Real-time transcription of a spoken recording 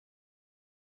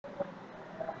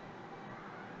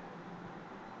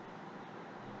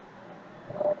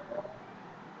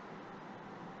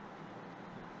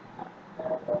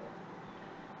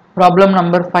Problem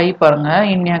number 5 பாருங்க.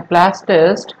 In a class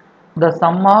test, the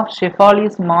sum of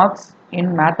Shefali's marks in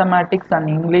mathematics and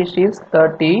English is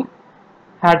 30.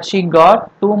 Had she got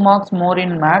 2 marks more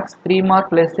in maths, 3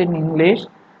 marks less in English,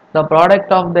 the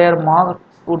product of their marks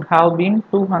would have been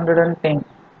 210.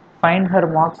 Find her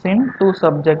marks in 2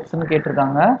 subjects னு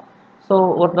கேட்டிருக்காங்க. So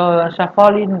ஒரு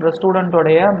ஷெஃபாலின்ற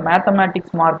ஸ்டூடெண்ட்டோடைய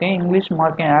mathematics மார்க்கையும் English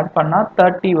மார்க்கையும் add பண்ணால்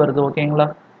 30 வருது. ஓகேங்களா?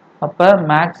 அப்போ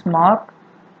maths mark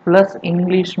plus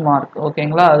English mark,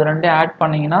 ஓகேங்களா, அது ரெண்டையும் ஆட்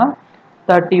பண்ணிங்கன்னா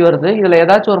 30 வருது. இதில்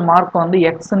ஏதாச்சும் ஒரு மார்க் வந்து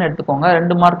எக்ஸ்ன்னு எடுத்துக்கோங்க.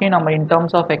 ரெண்டு மார்க்கையும் நம்ம இன்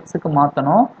டர்ம்ஸ் ஆஃப் எக்ஸுக்கு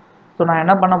மாற்றணும். ஸோ நான்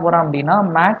என்ன பண்ண போகிறேன் அப்படின்னா,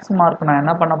 மேக்ஸ் மார்க் நான்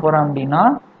என்ன பண்ண போகிறேன் அப்படின்னா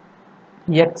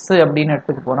எக்ஸு அப்படின்னு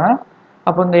எடுத்துக்க போகிறேன்.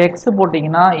 அப்போ இந்த எக்ஸ்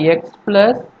போட்டிங்கன்னா X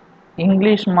plus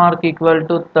English mark equal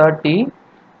to 30.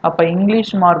 அப்போ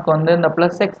இங்கிலீஷ் மார்க் வந்து இந்த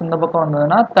ப்ளஸ் எக்ஸ் இந்த பக்கம்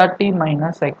வந்ததுன்னா 30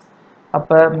 மைனஸ் எக்ஸ்.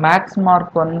 அப்போ மேக்ஸ்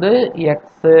மார்க் வந்து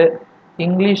எக்ஸு,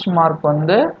 இங்கிலீஷ் மார்க்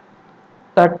வந்து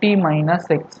 30 மைனஸ்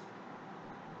எக்ஸ்.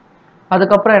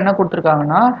 அதுக்கப்புறம் என்ன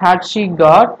கொடுத்துருக்காங்கன்னா, had she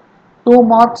got 2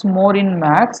 marks more in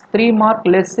maths, 3 mark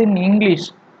less in English.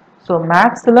 So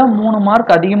மேக்ஸில் 3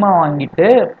 மார்க் அதிகமாக வாங்கிட்டு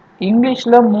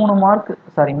இங்கிலீஷில் 3 மார்க்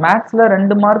மேக்ஸில்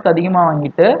 2 மார்க் அதிகமாக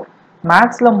வாங்கிட்டு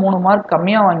மேக்ஸில் 3 மார்க்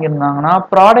கம்மியாக வாங்கியிருந்தாங்கன்னா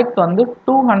ப்ராடக்ட் வந்து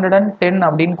 210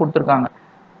 அப்படின்னு கொடுத்துருக்காங்க.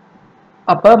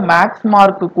 அப்போ மேக்ஸ்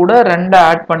மார்க்கு கூட 2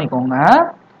 ஆட் பண்ணிக்கோங்க,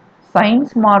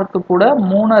 சயின்ஸ் மார்க்கு கூட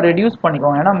 3 ரெடியூஸ்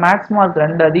பண்ணிக்கோங்க. ஏன்னா மேக்ஸ் மார்க்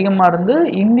 2 அதிகமாக இருந்து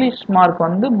இங்கிலீஷ் மார்க்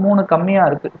வந்து 3 கம்மியாக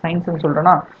இருக்குது. சயின்ஸ்னு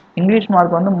சொல்கிறேன்னா இங்கிலீஷ்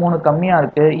மார்க் வந்து 3 கம்மியாக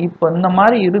இருக்குது. இப்போ இந்த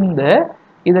மாதிரி இருந்து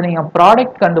இதை நீங்கள்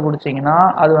ப்ராடக்ட் கண்டுபிடிச்சிங்கன்னா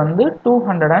அது வந்து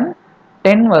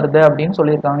 210 வருது அப்படின்னு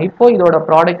சொல்லியிருக்காங்க. இப்போ இதோட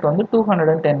ப்ராடக்ட் வந்து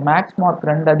 210. மேக்ஸ் மார்க்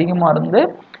 2 அதிகமாக இருந்து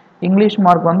இங்கிலீஷ்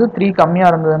மார்க் வந்து 3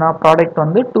 கம்மியாக இருந்ததுன்னா ப்ராடக்ட்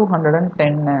வந்து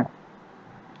 210.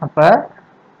 அப்போ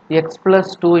எக்ஸ்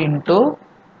ப்ளஸ் 2 இன்ட்டு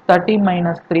 30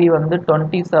 minus 3 வந்து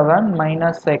 27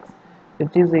 minus x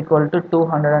which is equal to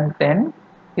 210.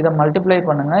 இதை மல்டிப்ளை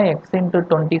பண்ணுங்க. x into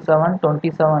 27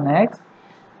 27x,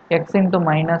 x into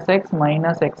minus x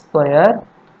minus x square,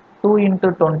 2 into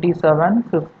 27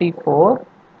 54,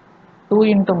 2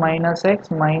 into minus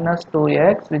x minus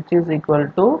 2x which is equal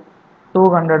to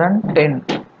 210.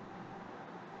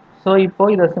 So இப்போ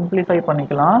இதை simplify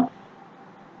பண்ணிக்கலாம்.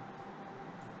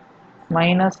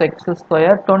 minus x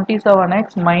square 27x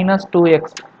minus 2x,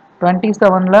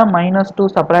 27ல minus 2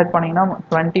 separate பண்ணிங்கன்னா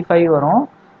 25 வரும்.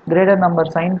 greater number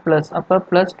sign plus, அப்போ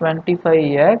plus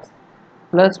 25x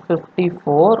plus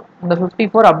 54. இந்த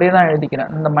 54 அப்படியே தான்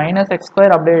எழுதிக்கிறேன். இந்த minus x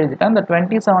square அப்படியே எழுதிட்டேன். இந்த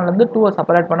 27லேருந்து 2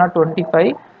 செப்பரேட் பண்ணால் 25,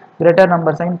 greater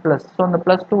number sign plus. So இந்த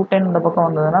plus 210 இந்த பக்கம்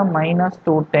வந்ததுன்னா minus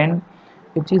 210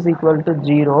 which is equal to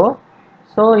 0.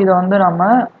 So இதை வந்து நம்ம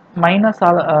மைனஸ்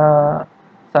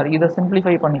இதை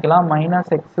சிம்பிளிஃபை பண்ணிக்கலாம்.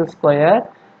 Minus X square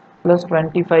plus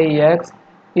 25x,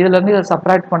 இதுலேருந்து இதை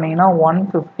செப்பரேட் பண்ணிங்கன்னா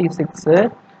 156,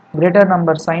 greater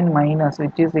number sign minus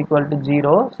which is equal to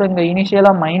 0. So இங்கே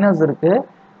இனிஷியலாக மைனஸ் இருக்குது.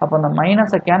 அப்போ அந்த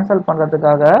மைனஸை கேன்சல்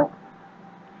பண்ணுறதுக்காக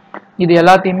இது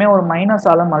எல்லாத்தையுமே ஒரு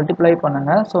மைனஸால் மல்டிப்ளை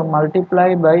பண்ணுங்கள். So multiply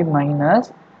by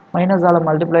minus, மைனஸால்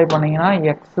multiply பண்ணிங்கன்னா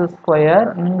எக்ஸ் ஸ்கொயர்,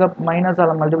 இங்கே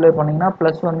மைனஸால் மல்டிப்ளை பண்ணிங்கன்னா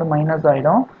ப்ளஸ் வந்து மைனஸ்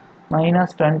ஆகிடும்,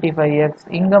 மைனஸ் 25x,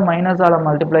 இங்கே மைனஸால்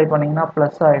மல்டிப்ளை பண்ணிங்கன்னா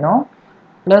ப்ளஸ் ஆகிடும்,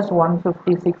 ப்ளஸ்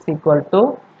 156 ஈக்குவல் டு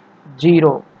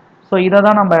 0. ஸோ இதை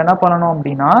தான் நம்ம என்ன பண்ணணும்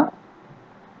அப்படின்னா,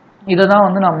 இதை தான்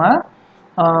வந்து நம்ம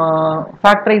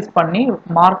ஃபேக்டரைஸ் பண்ணி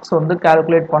மார்க்ஸ் வந்து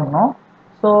கால்குலேட் பண்ணணும்.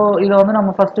 ஸோ இதை வந்து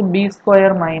நம்ம first B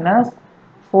square minus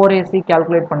 4ac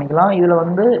calculate பண்ணிக்கலாம். இதில்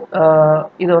வந்து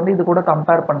இதை வந்து இது கூட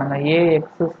கம்பேர் பண்ணுங்கள்.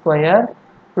 Ax square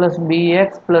plus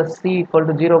px plus C equal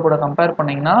to 0 கூட கம்பேர்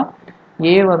பண்ணிங்கன்னா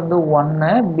a வந்து 1,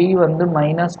 b வந்து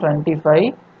minus 25,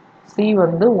 c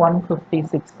வந்து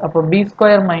 156. அப்போ b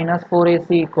square minus 4ac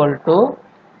equal to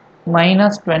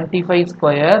minus 25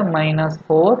 square minus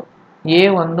 4, a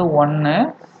வந்து 1,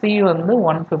 c வந்து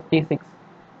 156.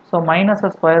 ஸோ மைனஸை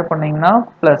ஸ்கொயர் பண்ணிங்கன்னா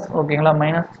ப்ளஸ், ஓகேங்களா,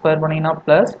 மைனஸ் ஸ்கொயர் பண்ணிங்கன்னா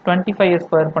ப்ளஸ், 25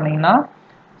 ஸ்கொயர் பண்ணிங்கன்னா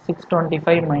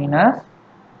 625 மைனஸ்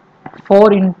 4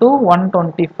 இன்ட்டு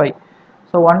 125.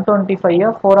 ஸோ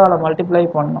 125 4ஆல் மல்டிப்ளை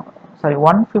பண்ணோம்,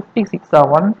 156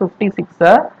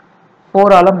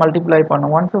 4ஆல் மல்டிப்ளை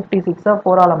பண்ணும். 156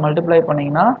 4ஆல் மல்டிப்ளை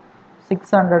பண்ணிங்கன்னா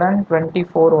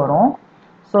 624 வரும்.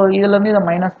 ஸோ இதுலேருந்து இதை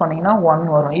மைனஸ் பண்ணிங்கன்னா 1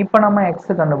 வரும். இப்போ நம்ம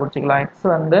எக்ஸ் கண்டுபிடிச்சிக்கலாம். எக்ஸ்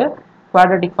வந்து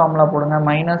குவாட்ரட்டிக் ஃபார்முலா போடுங்க.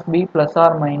 Minus B plus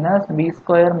R minus B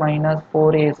square minus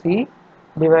 4ac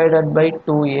divided by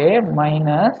 2a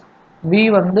minus B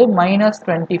வந்து மைனஸ்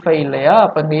 25 இல்லையா,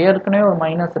 அப்போ இங்கே ஏற்கனவே ஒரு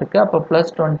மைனஸ் இருக்குது, அப்போ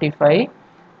plus 25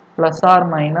 plus or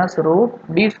minus root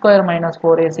b square minus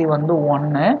 4ac வந்து 1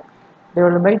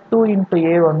 divided by 2 into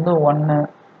a வந்து 1.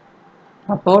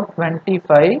 அப்போ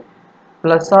 25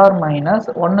 plus or minus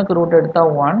 1க்கு root எடுத்தா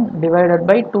 1 divided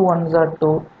by 2 1s are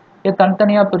 2 இது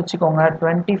தனித்தனியாக பிரிச்சுக்கோங்க.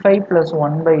 25 +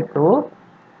 1/2,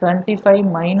 25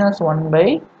 -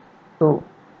 1/2.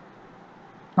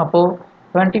 அப்போ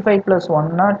 25 + 1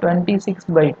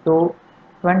 26/2,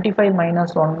 25 -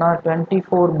 1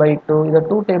 24/2. இதை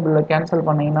 2 டேபிளில் கேன்சல்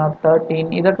பண்ணிங்கன்னா 13,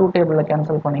 இதை 2 டேபிளில்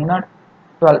கேன்சல் பண்ணிங்கன்னா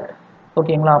 12.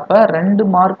 ஓகேங்களா? அப்போ 2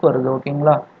 மார்க் வருது.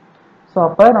 ஓகேங்களா? ஸோ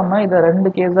அப்போ நம்ம இதை 2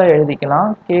 கேஸாக எழுதிக்கலாம்.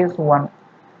 கேஸ் 1.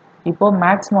 இப்போ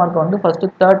மேக்ஸ் மார்க் வந்து ஃபஸ்ட்டு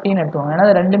 13 எடுத்துக்கோங்க. ஏன்னா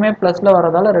ரெண்டுமே ப்ளஸில்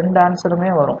வரதால 2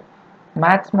 ஆன்சருமே வரும்.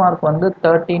 மேக்ஸ் மார்க் வந்து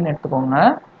 13 எடுத்துக்கோங்க.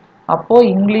 அப்போது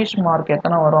இங்கிலீஷ் மார்க்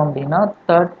எத்தனை வரும் அப்படின்னா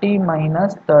 30 -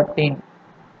 13.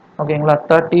 ஓகேங்களா?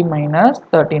 30 -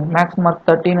 13. மேக்ஸ் மார்க்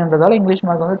 13ன்றதால இங்கிலீஷ்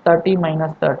மார்க் வந்து 30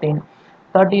 - 13.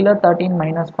 30ல் 13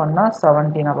 மைனஸ் பண்ணால்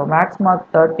 17. அப்போ மேக்ஸ் மார்க்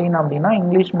 13 அப்படின்னா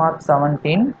இங்கிலீஷ் மார்க்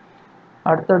 17.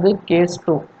 அடுத்தது கேஸ்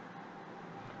 2.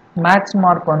 மேக்ஸ்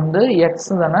மார்க் வந்து எக்ஸ்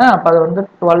தானே, அப்போ அதை வந்து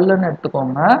 12ன்னு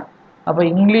எடுத்துக்கோங்க. அப்போ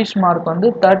இங்கிலீஷ் மார்க் வந்து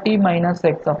 30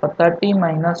 - எக்ஸ். அப்போ 30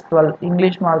 - 12.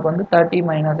 இங்கிலீஷ் மார்க் வந்து 30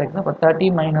 - எக்ஸ். அப்போ 30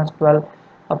 - 12.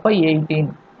 அப்போ 18.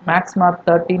 Maths mark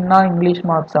 13னா English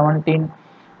mark 17.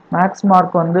 Maths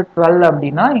mark வந்து 12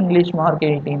 அப்படின்னா இங்கிலீஷ் மார்க்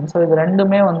 18. ஸோ இது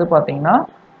ரெண்டுமே வந்து பார்த்தீங்கன்னா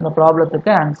இந்த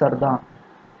ப்ராப்ளத்துக்கு ஆன்சர் தான்.